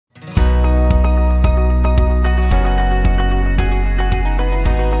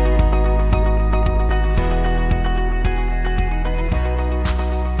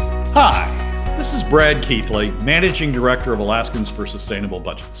Brad Keithley, Managing Director of Alaskans for Sustainable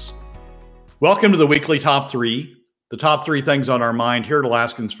Budgets. Welcome to the weekly Top 3, the top 3 things on our mind here at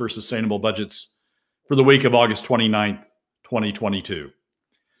Alaskans for Sustainable Budgets for the week of August 29th, 2022.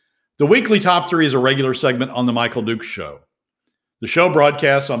 The weekly Top 3 is a regular segment on The Michael Dukes Show. The show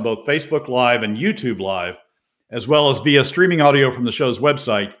broadcasts on both Facebook Live and YouTube Live, as well as via streaming audio from the show's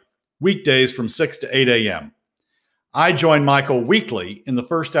website, weekdays from 6 to 8 a.m. I join Michael weekly in the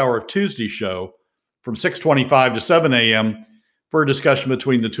first hour of Tuesday's show from 6:25 to 7 a.m. for a discussion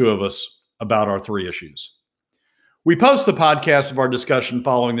between the two of us about our 3 issues. We post the podcast of our discussion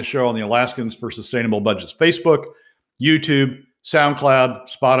following the show on the Alaskans for Sustainable Budgets Facebook, YouTube,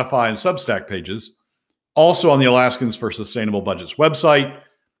 SoundCloud, Spotify, and Substack pages, also on the Alaskans for Sustainable Budgets website,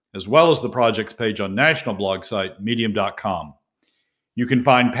 as well as the project's page on national blog site, medium.com. You can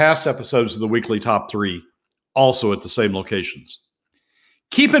find past episodes of the weekly Top 3 also at the same locations.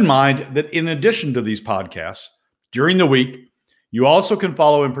 Keep in mind that in addition to these podcasts, during the week, you also can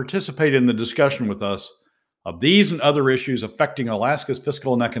follow and participate in the discussion with us of these and other issues affecting Alaska's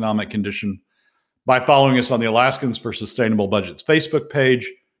fiscal and economic condition by following us on the Alaskans for Sustainable Budgets Facebook page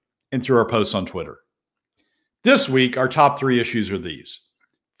and through our posts on Twitter. This week, our top 3 issues are these.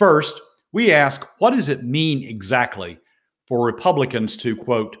 First, we ask, what does it mean exactly for Republicans to,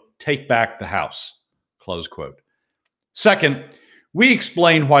 quote, take back the House, close quote. Second, we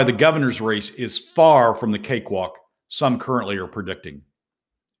explain why the governor's race is far from the cakewalk some currently are predicting.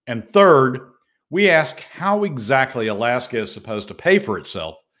 And third, we ask how exactly Alaska is supposed to pay for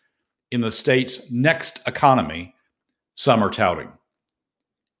itself in the state's next economy some are touting.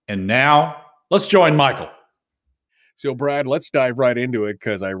 And now, let's join Michael. So, Brad, let's dive right into it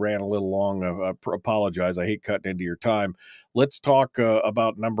because I ran a little long. I apologize. I hate cutting into your time. Let's talk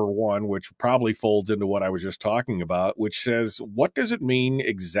about number 1, which probably folds into what I was just talking about, which says, what does it mean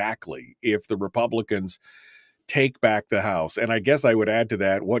exactly if the Republicans take back the House? And I guess I would add to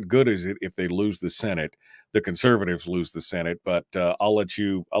that, what good is it if they lose the Senate? The conservatives lose the Senate, but I'll let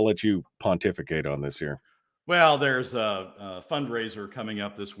you pontificate on this here. Well, there's a fundraiser coming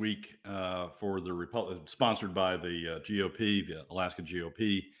up this week for the sponsored by the GOP, the Alaska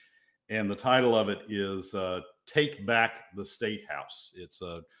GOP, and the title of it is "Take Back the State House." It's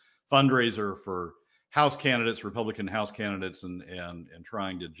a fundraiser for House candidates, Republican House candidates, and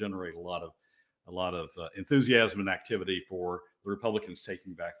trying to generate a lot of enthusiasm and activity for the Republicans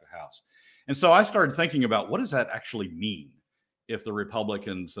taking back the House. And so I started thinking about, what does that actually mean if the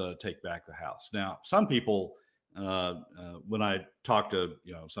Republicans take back the House? Now, some people, when I talked to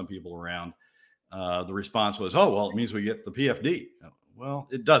some people around, the response was, "Oh, well, it means we get the PFD." Well,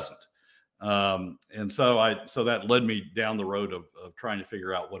 it doesn't, and so that led me down the road of trying to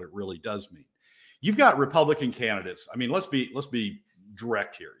figure out what it really does mean. You've got Republican candidates. I mean, let's be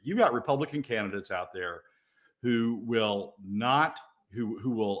direct here. You've got Republican candidates out there who will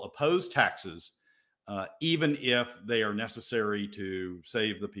oppose taxes. Even if they are necessary to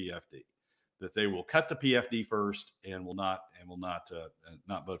save the PFD, that they will cut the PFD first and will not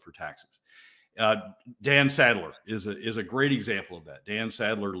vote for taxes. Dan Sadler is a great example of that. Dan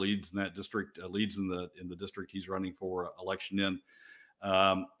Sadler leads in that district, leads in the district he's running for election in,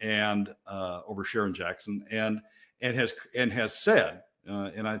 and over Sharon Jackson, and has said,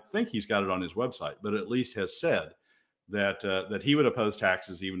 and I think he's got it on his website, but at least has said that he would oppose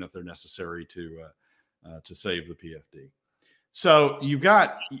taxes even if they're necessary to save the PFD. So you've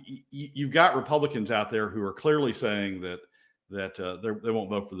got Republicans out there who are clearly saying that they won't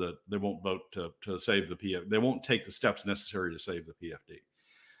vote to save the PFD. They won't take the steps necessary to save the PFD.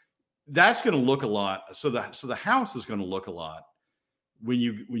 That's going to look a lot. So the House is going to look a lot when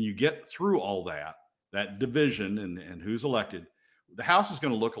you get through all that division and who's elected. The House is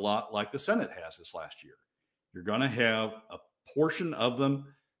going to look a lot like the Senate has this last year. You're going to have a portion of them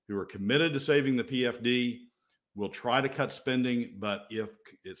who are committed to saving the PFD, will try to cut spending, but if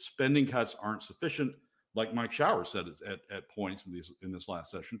its spending cuts aren't sufficient, like Mike Shower said at points in this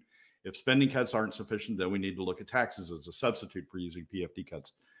last session, if spending cuts aren't sufficient, then we need to look at taxes as a substitute for using PFD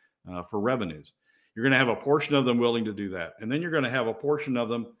cuts for revenues. You're going to have a portion of them willing to do that, and then you're going to have a portion of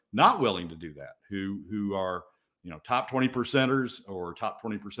them not willing to do that, who are top 20%ers or top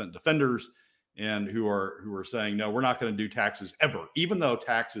 20% defenders, and who are saying, no, we're not going to do taxes ever, even though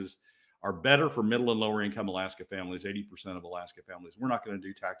taxes are better for middle and lower income Alaska families, 80% of Alaska families. We're not going to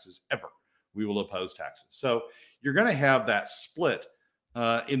do taxes ever. We will oppose taxes. So you're going to have that split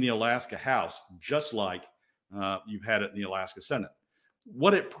in the Alaska House, just like you've had it in the Alaska Senate.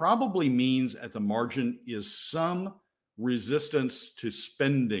 What it probably means at the margin is some resistance to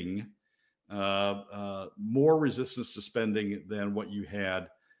spending, more resistance to spending than what you had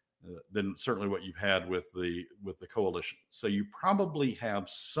than certainly what you've had with the coalition. So you probably have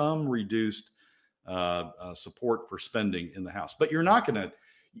some reduced support for spending in the House, but you're not going to.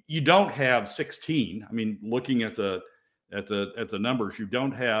 You don't have 16. I mean, looking at the numbers, you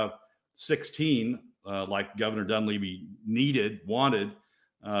don't have 16 like Governor Dunleavy wanted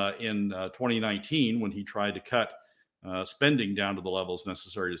in 2019 when he tried to cut spending down to the levels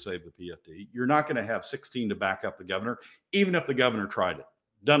necessary to save the PFD. You're not going to have 16 to back up the governor, even if the governor tried it.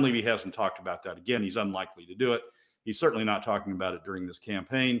 Dunleavy hasn't talked about that. Again, he's unlikely to do it. He's certainly not talking about it during this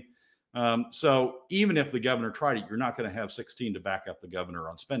campaign. So even if the governor tried it, you're not going to have 16 to back up the governor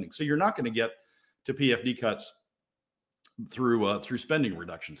on spending. So you're not going to get to PFD cuts through spending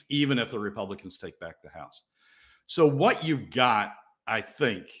reductions, even if the Republicans take back the House. So what you've got, I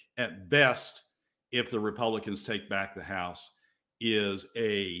think, at best, if the Republicans take back the House, is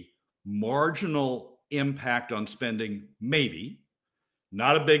a marginal impact on spending, maybe.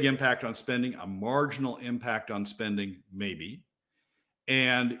 Not a big impact on spending, a marginal impact on spending, maybe.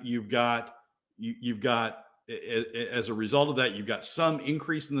 And you've got, as a result of that, you've got some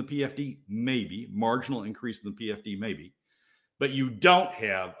increase in the PFD, maybe, marginal increase in the PFD, maybe. But you don't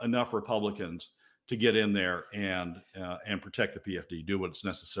have enough Republicans to get in there and protect the PFD, do what's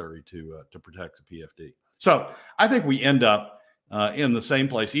necessary to protect the PFD. So I think we end up in the same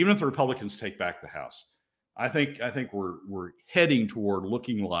place, even if the Republicans take back the House. I think we're heading toward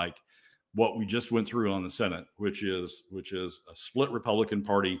looking like what we just went through on the Senate, which is a split Republican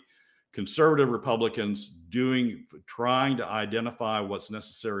Party, conservative Republicans trying to identify what's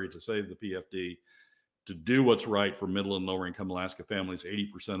necessary to save the PFD, to do what's right for middle and lower income Alaska families,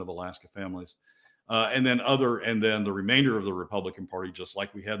 80% of Alaska families, and then the remainder of the Republican Party, just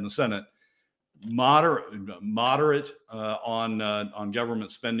like we had in the Senate, moderate on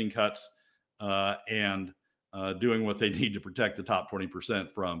government spending cuts and doing what they need to protect the top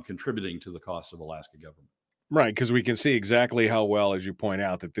 20% from contributing to the cost of Alaska government. Right, because we can see exactly how well, as you point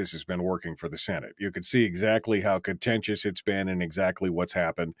out, that this has been working for the Senate. You can see exactly how contentious it's been and exactly what's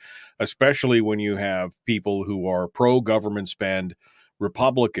happened, especially when you have people who are pro-government spend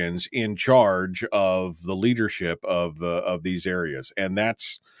Republicans in charge of the leadership of these areas. And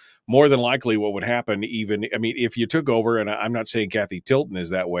that's more than likely what would happen. Even, I mean, if you took over, and I'm not saying Kathy Tilton is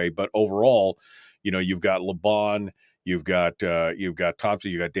that way, but overall, you've got LeBon, you've got Thompson,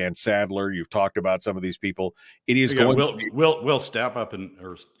 you've got Dan Sadler. You've talked about some of these people. It is going. Will step up in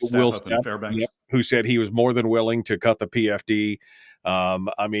Fairbanks, yep, who said he was more than willing to cut the PFD.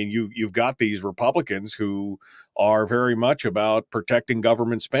 I mean, you've got these Republicans who are very much about protecting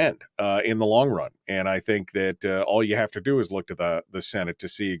government spend in the long run, and I think that all you have to do is look to the Senate to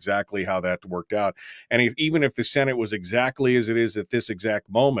see exactly how that worked out. And even if the Senate was exactly as it is at this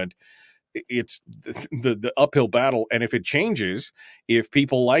exact moment, it's the uphill battle. And if it changes, if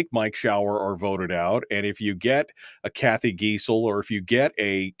people like Mike Shower are voted out, and if you get a Kathy Giesel, or if you get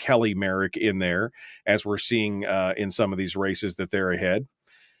a Kelly Merrick in there, as we're seeing in some of these races that they're ahead,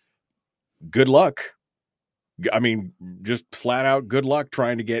 good luck. I mean, just flat out good luck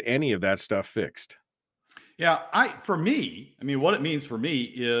trying to get any of that stuff fixed. Yeah, for me, I mean, what it means for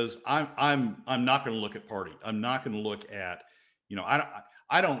me is I'm not going to look at party. I'm not going to look at,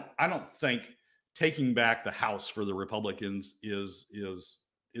 I don't think taking back the House for the Republicans is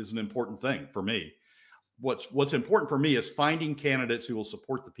an important thing for me. What's important for me is finding candidates who will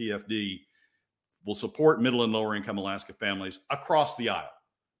support the PFD, will support middle and lower income Alaska families across the aisle,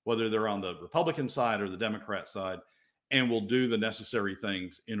 whether they're on the Republican side or the Democrat side, and will do the necessary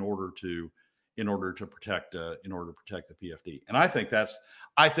things in order to protect the PFD. And I think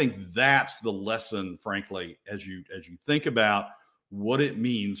that's the lesson, frankly, as you think about what it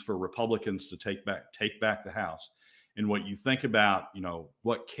means for Republicans to take back the House, and what you think about,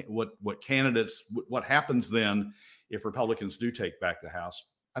 what candidates, what happens then if Republicans do take back the House.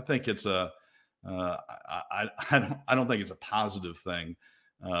 I think it's I don't think it's a positive thing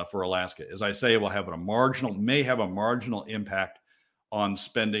for Alaska. As I say, it will may have a marginal impact on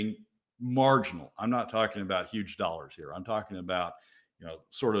spending. Marginal. I'm not talking about huge dollars here. I'm talking about,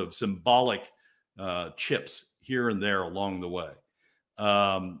 sort of symbolic chips here and there along the way.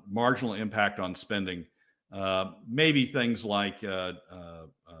 Marginal impact on spending. Maybe things like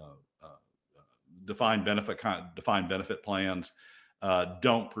defined benefit plans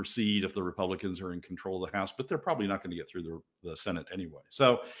don't proceed if the Republicans are in control of the House, but they're probably not going to get through the Senate anyway.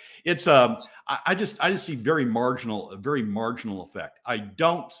 So it's I just see very marginal effect. I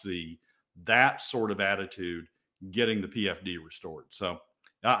don't see that sort of attitude getting the PFD restored. So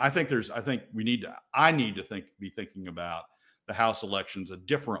I need to be thinking about the House elections a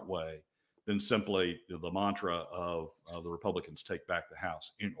different way than simply the mantra of the Republicans take back the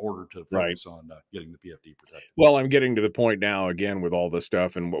House in order to Right. focus on getting the PFD protected. Well, I'm getting to the point now, again, with all this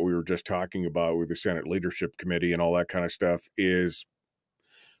stuff and what we were just talking about with the Senate Leadership Committee and all that kind of stuff, is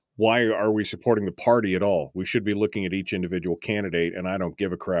why are we supporting the party at all? We should be looking at each individual candidate, and I don't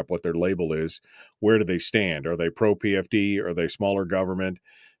give a crap what their label is. Where do they stand? Are they pro-PFD? Are they smaller government?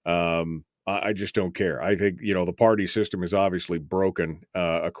 I just don't care. I think, the party system is obviously broken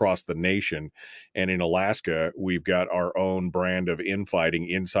across the nation. And in Alaska, we've got our own brand of infighting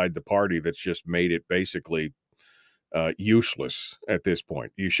inside the party that's just made it basically useless at this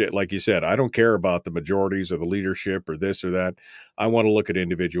point. You should, like you said, I don't care about the majorities or the leadership or this or that. I want to look at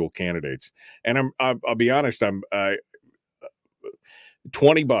individual candidates. And I'll be honest,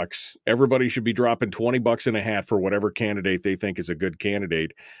 $20. Everybody should be dropping $20 in a hat for whatever candidate they think is a good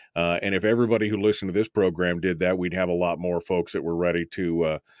candidate. And if everybody who listened to this program did that, we'd have a lot more folks that were ready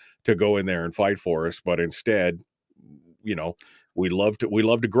to go in there and fight for us. But instead, we love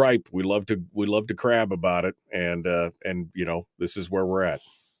to gripe. We love to crab about it. And this is where we're at.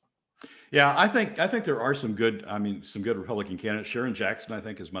 Yeah, I think there are some good Republican candidates. Sharon Jackson, I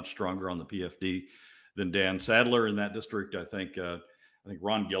think, is much stronger on the PFD than Dan Sadler in that district. I think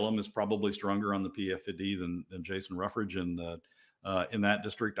Ron Gillum is probably stronger on the PFD than Jason Ruffridge in that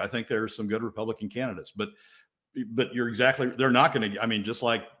district. I think there's some good Republican candidates, but you're exactly, they're not going to, just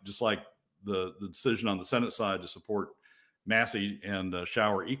like the decision on the Senate side to support Massey and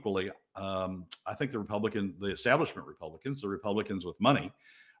Shower equally. I think the establishment Republicans, the Republicans with money,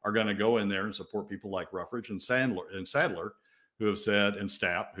 are going to go in there and support people like Ruffridge and Sadler, who have said, and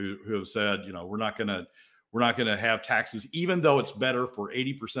Stapp, who have said, we're not going to have taxes, even though it's better for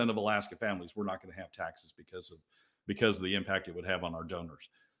 80% of Alaska families. We're not going to have taxes because of the impact it would have on our donors.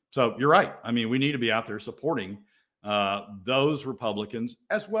 So you're right. We need to be out there supporting those Republicans,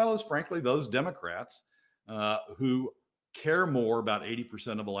 as well as, frankly, those Democrats who care more about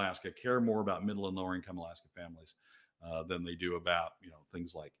 80% of Alaska, care more about middle and lower income Alaska families than they do about,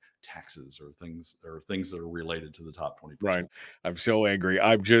 things like taxes or things that are related to the top 20%. Right. I'm so angry.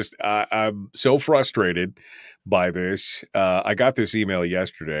 I'm so frustrated by this. I got this email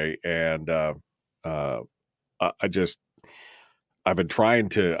yesterday, and I've been trying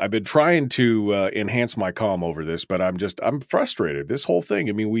to enhance my calm over this, but I'm frustrated. This whole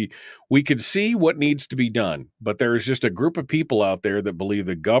thing. We could see what needs to be done, but there's just a group of people out there that believe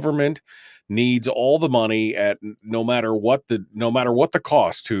the government needs all the money at no matter what the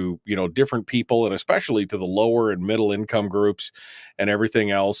cost to, different people, and especially to the lower and middle income groups and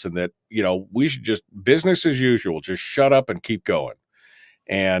everything else. And that, we should just business as usual, just shut up and keep going.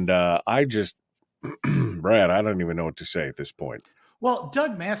 And Brad, I don't even know what to say at this point. Well,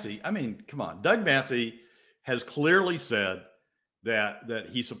 Doug Massey, come on. Doug Massey has clearly said that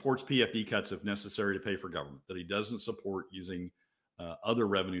he supports PFD cuts if necessary to pay for government, that he doesn't support using other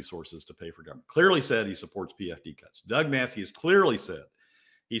revenue sources to pay for government. Clearly said he supports PFD cuts. Doug Massey has clearly said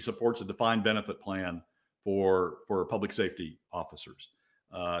he supports a defined benefit plan for public safety officers.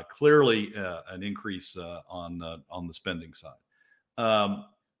 Clearly an increase on the spending side.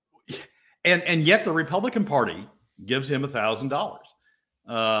 And yet the Republican Party gives him $1,000.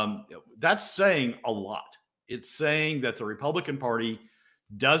 That's saying a lot. It's saying that the Republican Party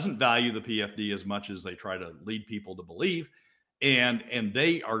doesn't value the PFD as much as they try to lead people to believe. And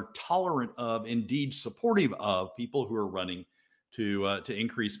they are tolerant of, indeed supportive of, people who are running to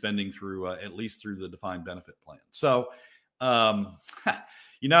increase spending through at least through the defined benefit plan. So,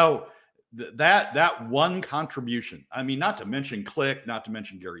 that one contribution, not to mention Click, not to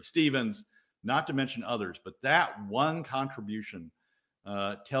mention Gary Stevens, not to mention others, but that one contribution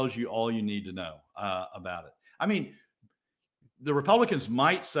tells you all you need to know about it. The Republicans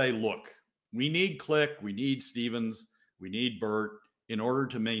might say, look, we need Click, we need Stevens, we need Burt in order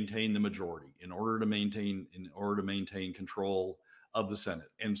to maintain the majority, in order to maintain control of the Senate.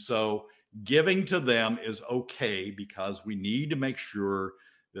 And so giving to them is okay because we need to make sure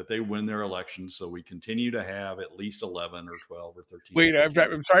that they win their elections, so we continue to have at least 11 or 12 or 13. Wait, I'm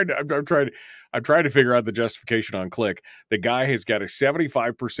trying to figure out the justification on Click. The guy has got a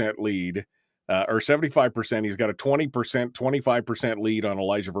 75% lead, or 75%. He's got a 25% lead on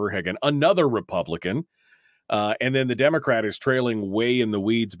Elijah Verhagen, another Republican. And then the Democrat is trailing way in the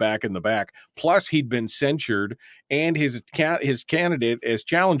weeds back in the back. Plus, he'd been censured, and his candidate as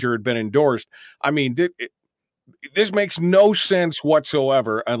challenger had been endorsed. This makes no sense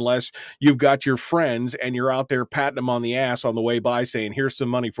whatsoever unless you've got your friends and you're out there patting them on the ass on the way by saying, here's some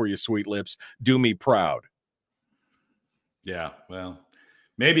money for you, sweet lips. Do me proud. Yeah, well,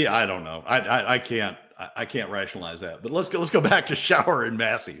 maybe, I don't know. I can't I can't rationalize that. But let's go back to Shower and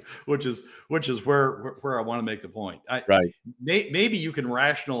Massey, which is where I want to make the point. Right. Maybe you can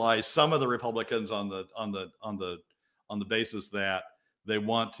rationalize some of the Republicans on the basis that they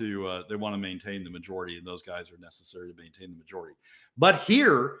want to maintain the majority, and those guys are necessary to maintain the majority. But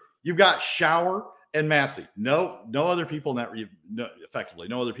here you've got Shower and Massey. No other people in that effectively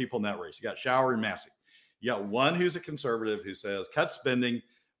no other people in that race. You got Shower and Massey. You got one who's a conservative who says cut spending,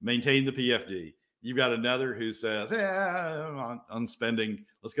 maintain the PFD. You've got another who says, on spending,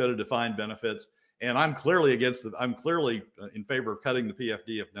 let's go to defined benefits. And I'm clearly in favor of cutting the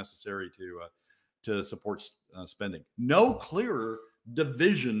PFD if necessary to support spending. No clearer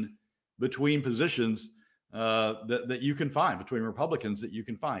division between positions that you can find, between Republicans that you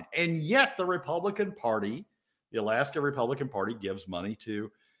can find. And yet the Republican Party, the Alaska Republican Party, gives money to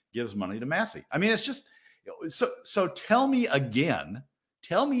Massey. I mean, it's just so tell me again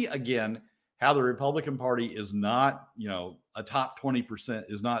how the Republican Party is not, a top 20%,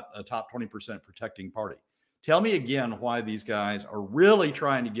 is not a top 20% protecting party. Tell me again why these guys are really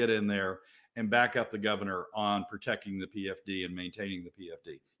trying to get in there and back up the governor on protecting the PFD and maintaining the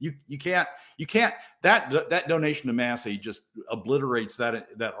PFD. You can't, that donation to Massey just obliterates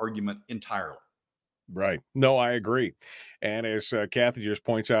that argument entirely. Right. No, I agree. And as Kathy just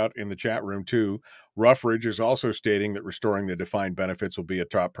points out in the chat room too, Ruffridge is also stating that restoring the defined benefits will be a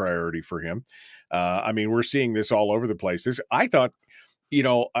top priority for him. I mean, we're seeing this all over the place. I thought,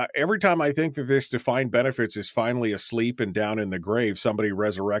 every time I think that this defined benefits is finally asleep and down in the grave, somebody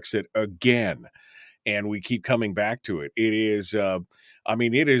resurrects it again. And we keep coming back to it. It is,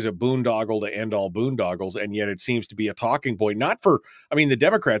 it is a boondoggle to end all boondoggles. And yet it seems to be a talking point, the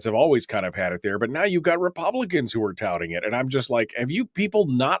Democrats have always kind of had it there, but now you've got Republicans who are touting it. And I'm just like, have you people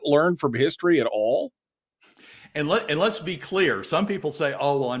not learned from history at all? And let's be clear. Some people say,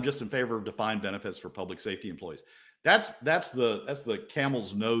 oh, well, I'm just in favor of defined benefits for public safety employees. That's the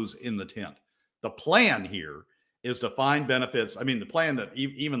camel's nose in the tent. The plan here is defined benefits. I mean, the plan that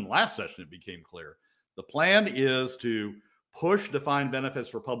even last session, it became clear. The plan is to push defined benefits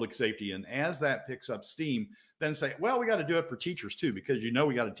for public safety. And as that picks up steam, then say, well, we got to do it for teachers too, because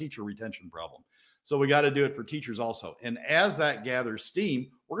we got a teacher retention problem. So we got to do it for teachers also. And as that gathers steam,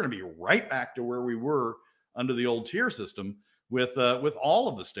 we're going to be right back to where we were under the old tier system with all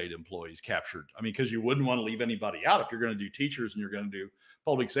of the state employees captured. I mean, because you wouldn't want to leave anybody out if you're going to do teachers and you're going to do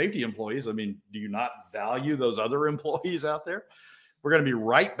public safety employees. I mean, do you not value those other employees out there? We're going to be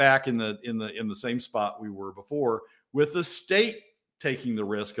right back in the same spot we were before, with the state taking the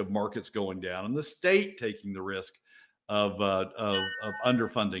risk of markets going down and the state taking the risk of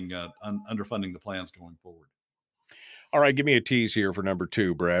underfunding the plans going forward. All right, give me a tease here for number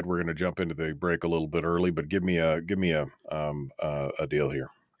 2, Brad. We're going to jump into the break a little bit early, but give me a deal here.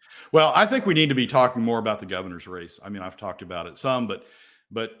 Well, I think we need to be talking more about the governor's race. I mean, I've talked about it some, but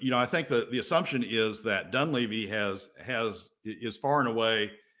I think the assumption is that Dunleavy is far and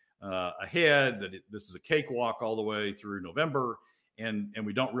away ahead. That this is a cakewalk all the way through November, and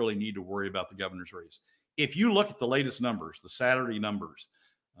we don't really need to worry about the governor's race. If you look at the latest numbers, the Saturday numbers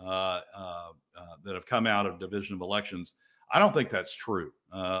that have come out of Division of Elections, I don't think that's true.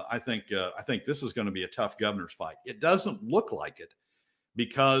 I think this is going to be a tough governor's fight. It doesn't look like it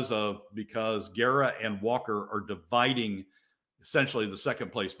because Guerra and Walker are dividing essentially the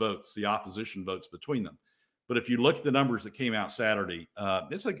second place votes, the opposition votes between them. But if you look at the numbers that came out Saturday,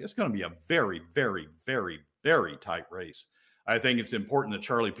 it's going to be a very, very, very, very tight race. I think it's important that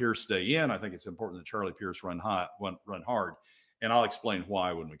Charlie Pierce stay in. I think it's important that Charlie Pierce run hard. And I'll explain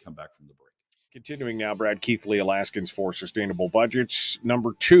why when we come back from the break. Continuing now, Brad Keithley, Alaskans for Sustainable Budgets.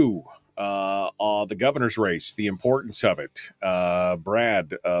 Number 2, the governor's race, the importance of it.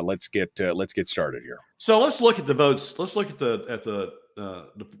 Brad, let's get started here. So let's look at the votes. Let's look at the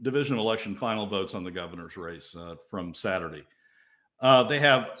division election final votes on the governor's race from Saturday. They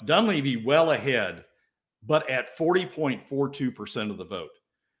have Dunleavy well ahead, but at 40.42% of the vote.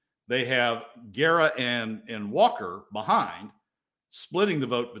 They have Guerra and Walker behind, splitting the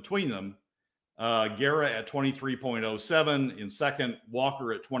vote between them. Guerra at 23.07 in second,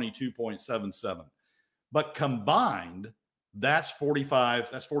 Walker at 22.77. But combined, that's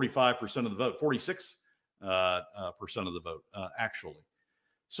 45% of the vote, 46% of the vote, actually.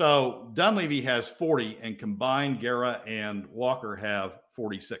 So Dunleavy has 40, and combined Guerra and Walker have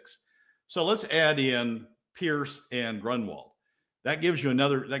 46. So let's add in Pierce and Grunwald. That gives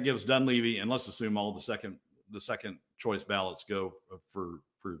Dunleavy, and let's assume all the second choice ballots go for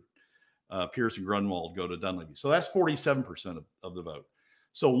Pierce and Grunwald go to Dunleavy. So that's 47% of the vote.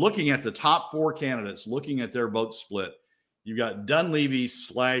 So looking at the top 4 candidates, looking at their vote split, you've got Dunleavy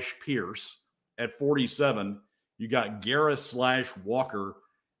 / Pierce at 47. You got Guerra/Walker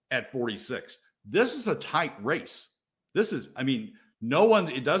at 46. This is a tight race. This is, I mean, no one,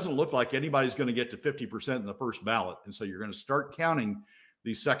 it doesn't look like anybody's going to get to 50% in the first ballot. And so you're going to start counting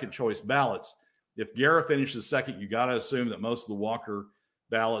these second choice ballots. If Guerra finishes second, you got to assume that most of the Walker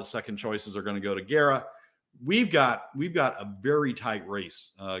ballot second choices are going to go to Guerra. We've got a very tight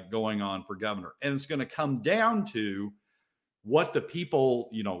race going on for governor. And it's going to come down to what the people,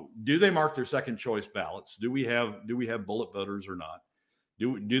 you know, do they mark their second choice ballots? Do we have bullet voters or not?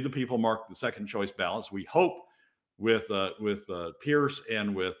 Do the people mark the second choice ballots? We hope with Pierce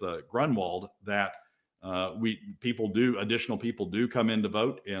and with Grunwald that additional people do come in to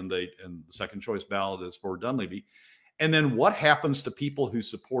vote, and the second choice ballot is for Dunleavy. And then what happens to people who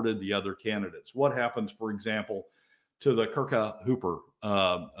supported the other candidates? What happens, for example, to the Kirka Hooper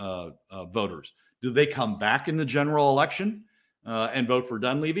voters? Do they come back in the general election and vote for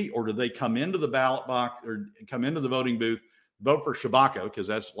Dunleavy, or do they come into the ballot box or come into the voting booth, vote for Shabaka, because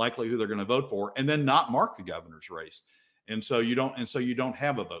that's likely who they're going to vote for, and then not mark the governor's race? And so you don't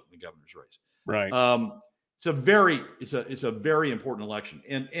have a vote in the governor's race. Right. It's a very important election,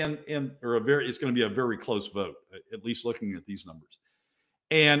 it's going to be a very close vote, at least looking at these numbers.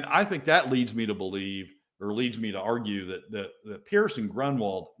 And I think that leads me to argue that Pierce and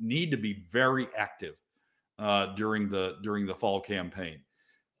Grunwald need to be very active during the fall campaign.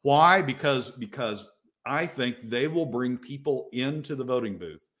 Why? Because I think they will bring people into the voting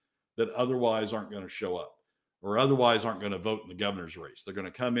booth that otherwise aren't going to show up, or otherwise aren't going to vote in the governor's race. They're going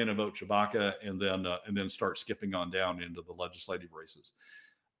to come in and vote Shabaka and then start skipping on down into the legislative races.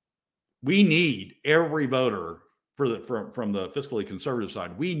 We need every voter from the fiscally conservative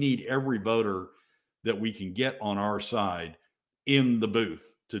side. We need every voter that we can get on our side in the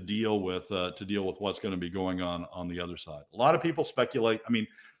booth to deal with what's going to be going on the other side. A lot of people speculate. I mean,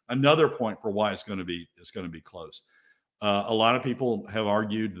 another point for why it's going to be close. A lot of people have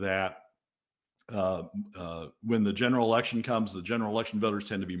argued that when the general election comes, the general election voters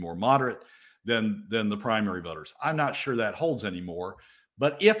tend to be more moderate than the primary voters. I'm not sure that holds anymore,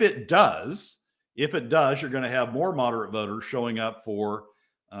 but if it does, you're going to have more moderate voters showing up for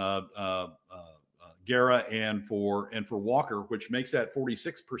Guerra and for Walker, which makes that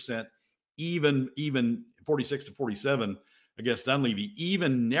 46% even 46 to 47 against Dunleavy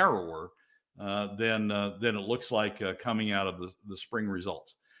even narrower than it looks like coming out of the spring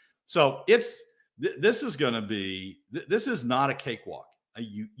results. So this is not a cakewalk.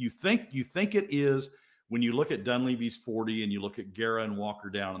 You think it is when you look at Dunleavy's 40 and you look at Guerra and Walker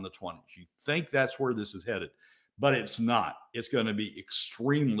down in the 20s. You think that's where this is headed, but it's not. It's going to be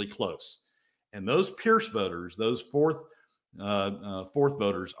extremely close. And those Pierce voters, those fourth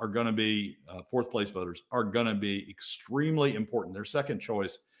voters are going to be fourth place voters are going to be extremely important. Their second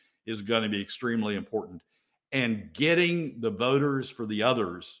choice is going to be extremely important, and getting the voters for the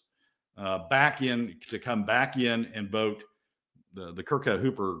others to come back in and vote, the Kirka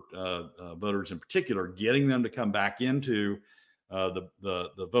Hooper voters in particular, getting them to come back into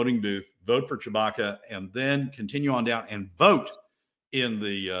the voting booth, vote for Chewbacca, and then continue on down and vote in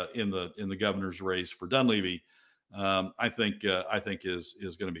the governor's race for Dunleavy. I think is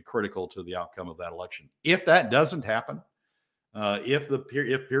going to be critical to the outcome of that election. If that doesn't happen,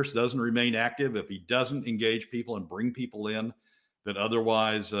 if Pierce doesn't remain active, if he doesn't engage people and bring people in that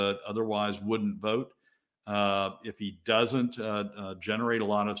otherwise wouldn't vote, if he doesn't generate a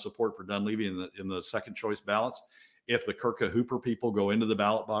lot of support for Dunleavy in the second choice ballots, if the Kirka Hooper people go into the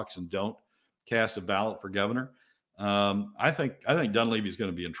ballot box and don't cast a ballot for governor, I think Dunleavy is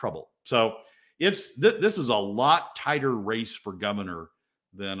going to be in trouble. So this is a lot tighter race for governor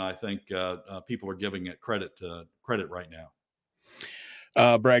than I think people are giving it credit right now.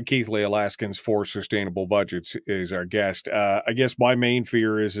 Brad Keithley, Alaskans for Sustainable Budgets, is our guest. I guess my main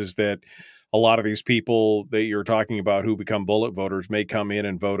fear is that a lot of these people that you're talking about who become bullet voters may come in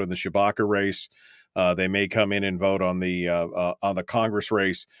and vote in the Chewbacca race. They may come in and vote on the Congress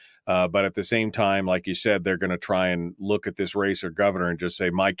race. But at the same time, like you said, they're going to try and look at this race or governor and just say,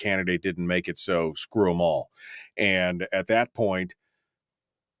 my candidate didn't make it, so screw them all. And at that point,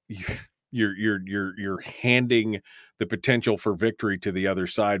 you're handing the potential for victory to the other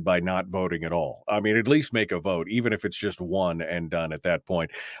side by not voting at all. I mean, at least make a vote, even if it's just one and done at that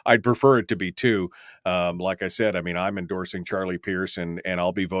point. I'd prefer it to be two. Like I said, I mean, I'm endorsing Charlie Pierce and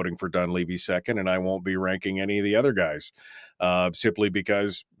I'll be voting for Dunleavy second, and I won't be ranking any of the other guys simply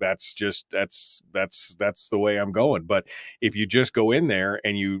because that's the way I'm going. But if you just go in there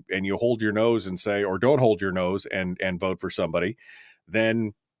and you hold your nose and say, or don't hold your nose and vote for somebody,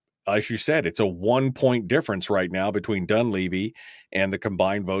 then as you said, it's a 1-point difference right now between Dunleavy and the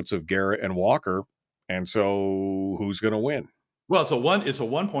combined votes of Garrett and Walker. And so who's going to win? Well, it's a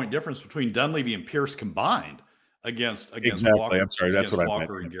 1-point difference between Dunleavy and Pierce combined against Exactly. Walker. I'm sorry, that's what I meant.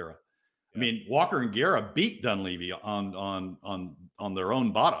 And Guerra. I mean, Walker and Guerra beat Dunleavy on their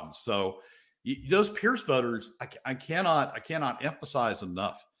own bottoms. So those Pierce voters, I cannot emphasize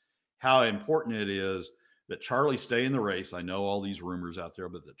enough how important it is that Charlie stay in the race. I know all these rumors out there,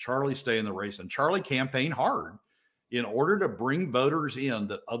 but that Charlie stay in the race, and Charlie campaign hard in order to bring voters in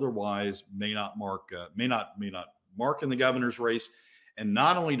that otherwise may not mark in the governor's race, and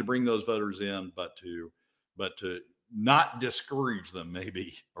not only to bring those voters in, but to not discourage them,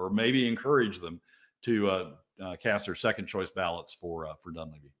 maybe encourage them to cast their second choice ballots for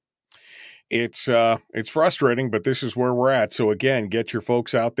Dunleavy. It's frustrating, but this is where we're at. So again, get your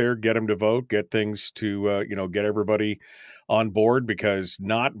folks out there, get them to vote, get things to get everybody on board, because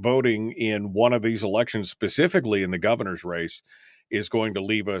not voting in one of these elections, specifically in the governor's race, is going to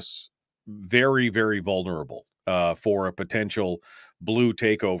leave us very, very vulnerable for a potential blue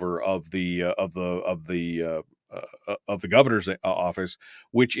takeover of the governor's office,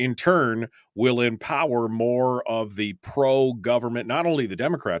 which in turn will empower more of the pro-government. Not only the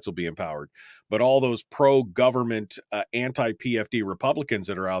Democrats will be empowered, but all those pro-government anti-PFD Republicans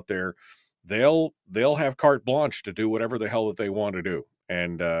that are out there, they'll have carte blanche to do whatever the hell that they want to do.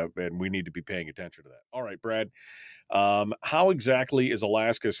 And we need to be paying attention to that. All right, Brad. How exactly is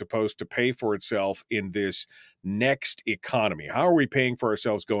Alaska supposed to pay for itself in this next economy? How are we paying for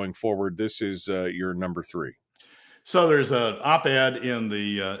ourselves going forward? This is your number 3. So there's an op-ed in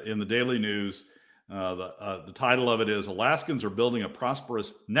the Daily News. The title of it is "Alaskans are building a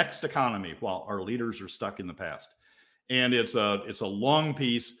prosperous next economy while our leaders are stuck in the past," and it's a long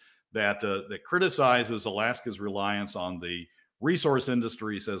piece that criticizes Alaska's reliance on the resource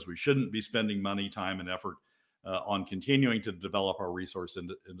industry. Says we shouldn't be spending money, time, and effort on continuing to develop our resource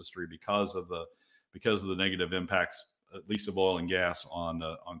industry because of the negative impacts, at least of oil and gas, on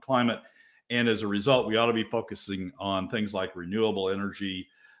climate. And as a result, we ought to be focusing on things like renewable energy,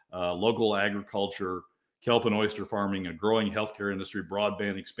 local agriculture, kelp and oyster farming, a growing healthcare industry,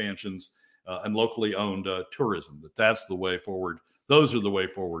 broadband expansions, and locally owned tourism. That's the way forward. Those are the way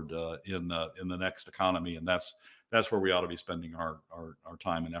forward in the next economy, and that's where we ought to be spending our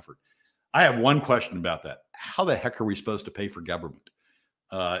time and effort. I have one question about that. How the heck are we supposed to pay for government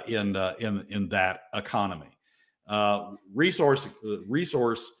in that economy? Resource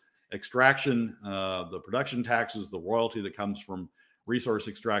extraction, the production taxes, the royalty that comes from resource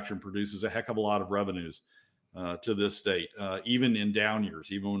extraction produces a heck of a lot of revenues to this state. Even in down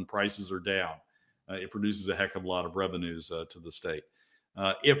years, even when prices are down, it produces a heck of a lot of revenues to the state.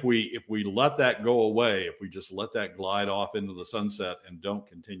 If we let that go away, if we just let that glide off into the sunset and don't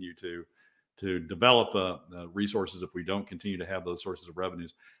continue to develop resources, if we don't continue to have those sources of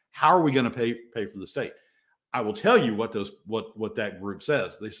revenues, how are we going to pay for the state? I will tell you what that group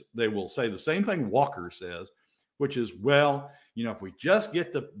says. They will say the same thing Walker says, which is, well, if we just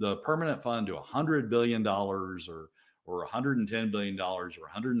get the permanent fund to $100 billion or $110 billion or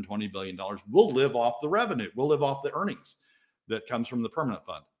 $120 billion, we'll live off the revenue. We'll live off the earnings that comes from the permanent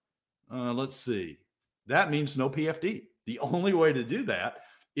fund. Let's see. That means no PFD. The only way to do that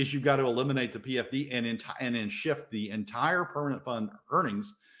is you've got to eliminate the PFD and then shift the entire permanent fund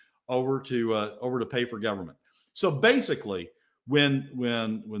earnings over to pay for government. So basically,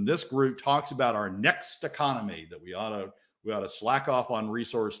 when this group talks about our next economy, that we ought to slack off on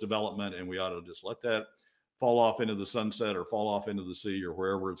resource development, and we ought to just let that fall off into the sunset or fall off into the sea or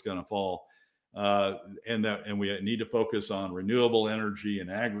wherever it's going to fall, and we need to focus on renewable energy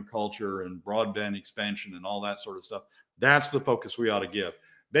and agriculture and broadband expansion and all that sort of stuff. That's the focus we ought to give.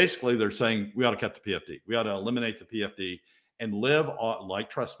 Basically, they're saying we ought to cut the PFD. We ought to eliminate the PFD and live like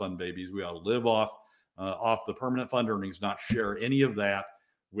trust fund babies. We ought to live off the permanent fund earnings, not share any of that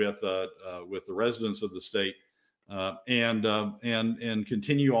with the residents of the state, and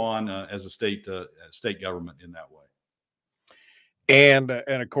continue on as a state government in that way. And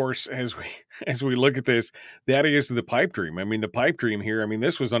of course, as we look at this, that is the pipe dream. I mean, the pipe dream here. I mean,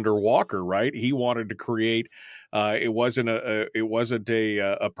 this was under Walker, right? He wanted to create. It wasn't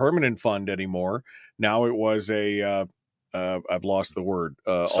a permanent fund anymore. Now it was a. I've lost the word.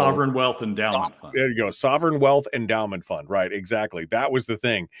 Sovereign Wealth Endowment Fund. There you go. Sovereign Wealth Endowment Fund. Right. Exactly. That was the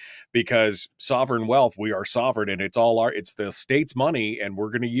thing, because sovereign wealth, we are sovereign, and it's the state's money, and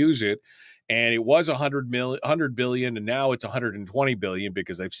we're going to use it. And it was 100 billion, and now it's 120 billion,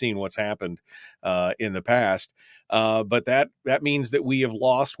 because I've seen what's happened in the past. But that means that we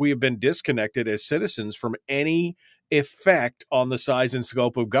have been disconnected as citizens from any effect on the size and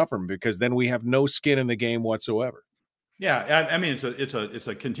scope of government, because then we have no skin in the game whatsoever. Yeah, I mean it's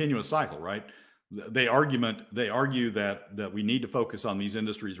a continuous cycle, right? They argue that we need to focus on these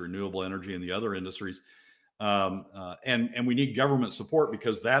industries, renewable energy, and the other industries, and we need government support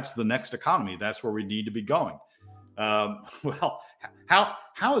because that's the next economy. That's where we need to be going. Well,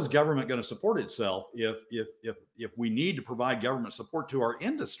 how is government going to support itself if we need to provide government support to our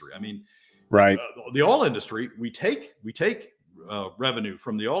industry? I mean, right? The oil industry, we take revenue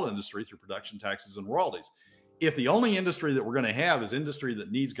from the oil industry through production taxes and royalties. If the only industry that we're going to have is industry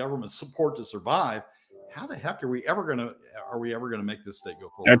that needs government support to survive, how the heck are we ever going to make this state go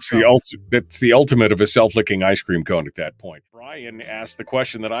forward? That's the ultimate of a self-licking ice cream cone at that point. Brian asked the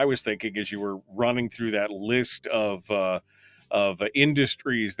question that I was thinking as you were running through that list of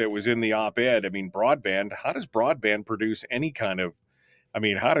industries that was in the op-ed. I mean, broadband. How does broadband produce any kind of? I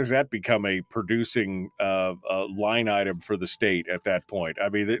mean, how does that become a producing line item for the state at that point? I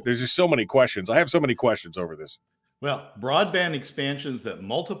mean, there's just so many questions. I have so many questions over this. Well, broadband expansions that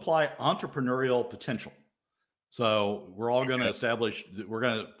multiply entrepreneurial potential. So we're all going to we're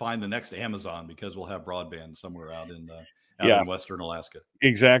going to find the next Amazon because we'll have broadband somewhere out in Western Alaska.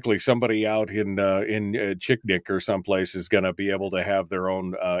 Exactly. Somebody out in Chicknick or someplace is going to be able to have their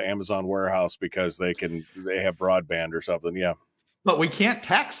own Amazon warehouse because they have broadband or something. Yeah. But we can't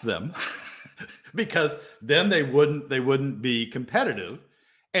tax them because then they wouldn't be competitive,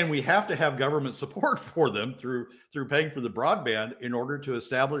 and we have to have government support for them through paying for the broadband in order to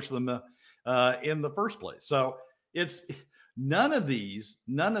establish them in the first place. So it's none of these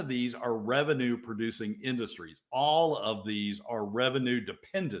are revenue producing industries. All of these are revenue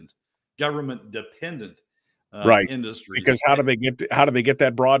dependent, government dependent right. industries. Because how do they get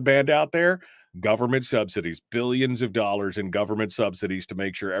that broadband out there? Government subsidies, billions of dollars in government subsidies to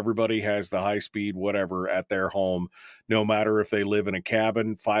make sure everybody has the high speed whatever at their home, no matter if they live in a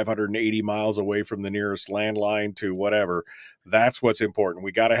cabin 580 miles away from the nearest landline to whatever. That's what's important.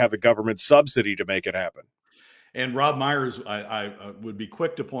 We got to have the government subsidy to make it happen. And Rob Myers, I would be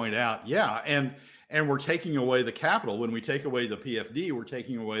quick to point out, yeah, and we're taking away the capital. When we take away the PFD, we're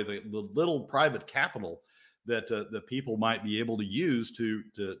taking away the little private capital that the people might be able to use to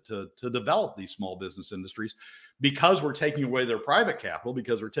develop these small business industries, because we're taking away their private capital,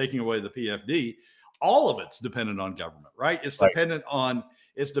 because we're taking away the PFD. All of it's dependent on government, right? It's dependent on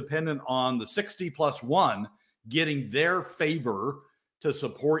the 60+1 getting their favor to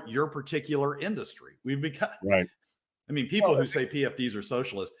support your particular industry. We've become right. I mean, people who say PFDs are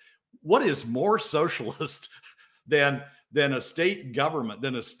socialist, what is more socialist than a state government,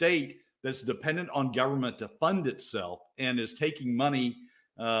 than a state that's dependent on government to fund itself and is taking money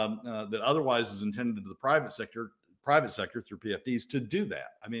that otherwise is intended to the private sector through PFDs to do that?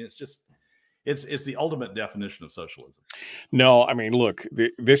 I mean, it's the ultimate definition of socialism. No, I mean, look,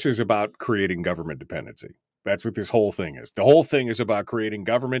 this is about creating government dependency. That's what this whole thing is. The whole thing is about creating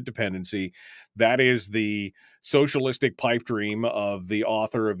government dependency. That is the socialistic pipe dream of the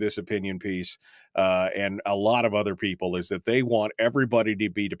author of this opinion piece and a lot of other people, is that they want everybody to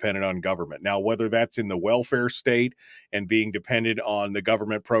be dependent on government. Now, whether that's in the welfare state and being dependent on the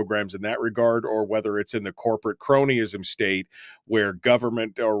government programs in that regard, or whether it's in the corporate cronyism state where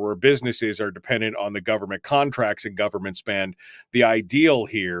government or where businesses are dependent on the government contracts and government spend, the ideal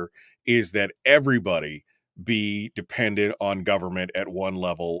here is that everybody be dependent on government at one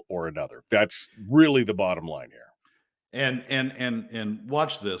level or another. That's really the bottom line here. And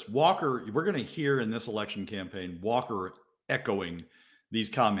watch this. Walker, we're going to hear in this election campaign, Walker echoing these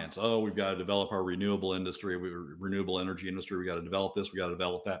comments. Oh, we've got to develop our renewable industry, renewable energy industry. We got to develop this. We got to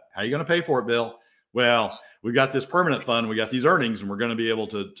develop that. How are you going to pay for it, Bill? Well, we've got this permanent fund. We got these earnings, and we're going to be able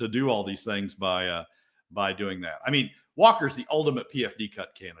to do all these things by doing that. I mean, Walker's the ultimate PFD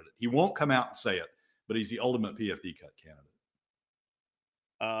cut candidate. He won't come out and say it, but he's the ultimate PFD cut candidate.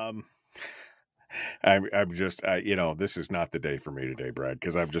 I'm just, this is not the day for me today, Brad,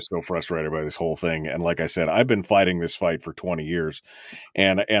 because I'm just so frustrated by this whole thing. And like I said, I've been fighting this fight for 20 years.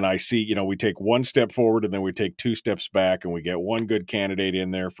 And I see, we take one step forward and then we take two steps back, and we get one good candidate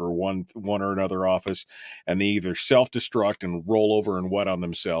in there for one or another office, and they either self-destruct and roll over and wet on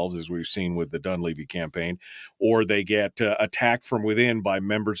themselves, as we've seen with the Dunleavy campaign, or they get attacked from within by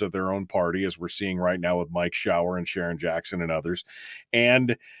members of their own party, as we're seeing right now with Mike Shower and Sharon Jackson and others.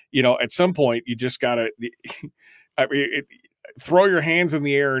 And at some point, you just got to, throw your hands in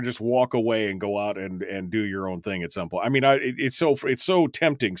the air and just walk away and go out and do your own thing at some point. I mean, it's so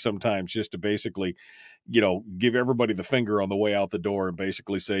tempting sometimes just to basically, give everybody the finger on the way out the door and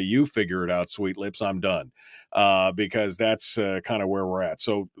basically say, you figure it out, sweet lips, I'm done. Because that's kind of where we're at.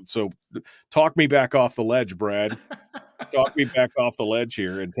 So talk me back off the ledge, Brad. Talk me back off the ledge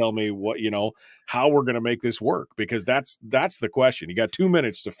here and tell me how we're going to make this work, because that's the question. You got 2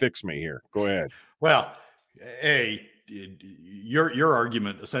 minutes to fix me here. Go ahead. Well, your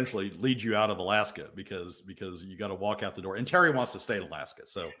argument essentially leads you out of Alaska because you got to walk out the door. And Terry wants to stay in Alaska,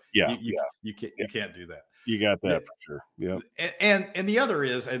 so you can't do that. You got that for sure. Yeah. And the other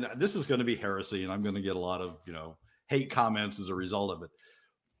is, and this is going to be heresy, and I'm going to get a lot of hate comments as a result of it.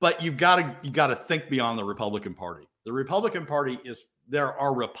 But you got to think beyond the Republican Party. The Republican Party there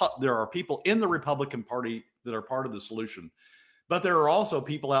are people in the Republican Party that are part of the solution, but there are also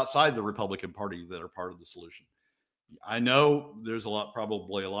people outside the Republican Party that are part of the solution. I know there's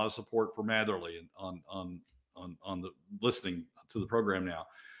probably a lot of support for Matherly on the listening to the program now,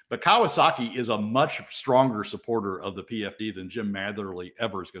 but Kawasaki is a much stronger supporter of the PFD than Jim Matherly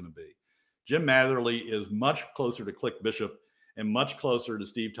ever is going to be. Jim Matherly is much closer to Click Bishop and much closer to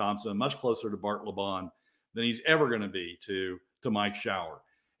Steve Thompson, much closer to Bart LeBon than he's ever going to be to Mike Shower.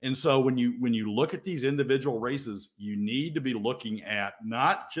 And so when you look at these individual races, you need to be looking at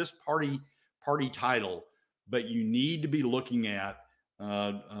not just party title, but you need to be looking at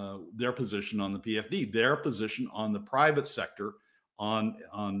their position on the PFD, their position on the private sector, on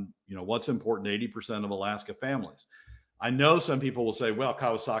what's important to 80% of Alaska families. I know some people will say, well,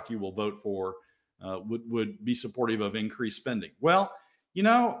 Kawasaki will vote for, would be supportive of increased spending. Well,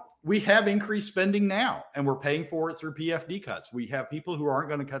 we have increased spending now, and we're paying for it through PFD cuts. We have people who aren't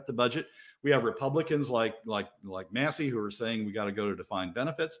going to cut the budget. We have Republicans like Massey who are saying we got to go to defined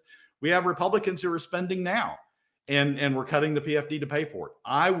benefits. We have Republicans who are spending now, and we're cutting the PFD to pay for it.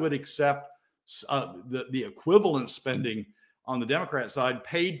 I would accept the equivalent spending on the Democrat side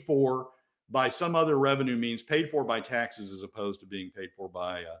paid for by some other revenue means, paid for by taxes as opposed to being paid for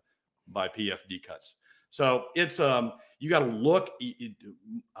by PFD cuts. So it's you got to look.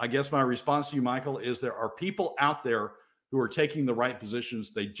 I guess my response to you, Michael, is there are people out there who are taking the right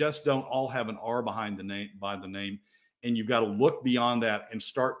positions. They just don't all have an R behind the name, and you've got to look beyond that and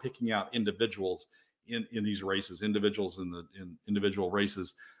start picking out individuals in these races, individuals in individual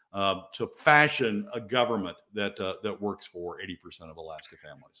races, to fashion a government that works for 80% of Alaska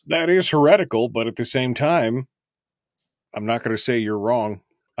families. That is heretical, but at the same time, I'm not going to say you're wrong.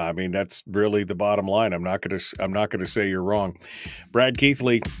 I mean, that's really the bottom line. I'm not going to say you're wrong. Brad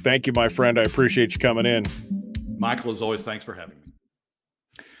Keithley, thank you, my friend. I appreciate you coming in. Michael, as always, thanks for having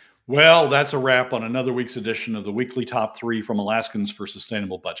me. Well, that's a wrap on another week's edition of the weekly top 3 from Alaskans for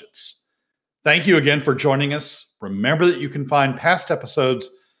Sustainable Budgets. Thank you again for joining us. Remember that you can find past episodes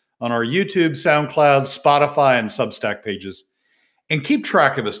on our YouTube, SoundCloud, Spotify, and Substack pages, and keep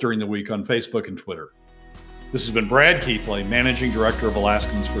track of us during the week on Facebook and Twitter. This has been Brad Keithley, Managing Director of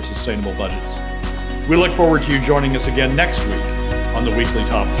Alaskans for Sustainable Budgets. We look forward to you joining us again next week on the Weekly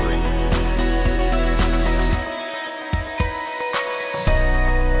Top 3.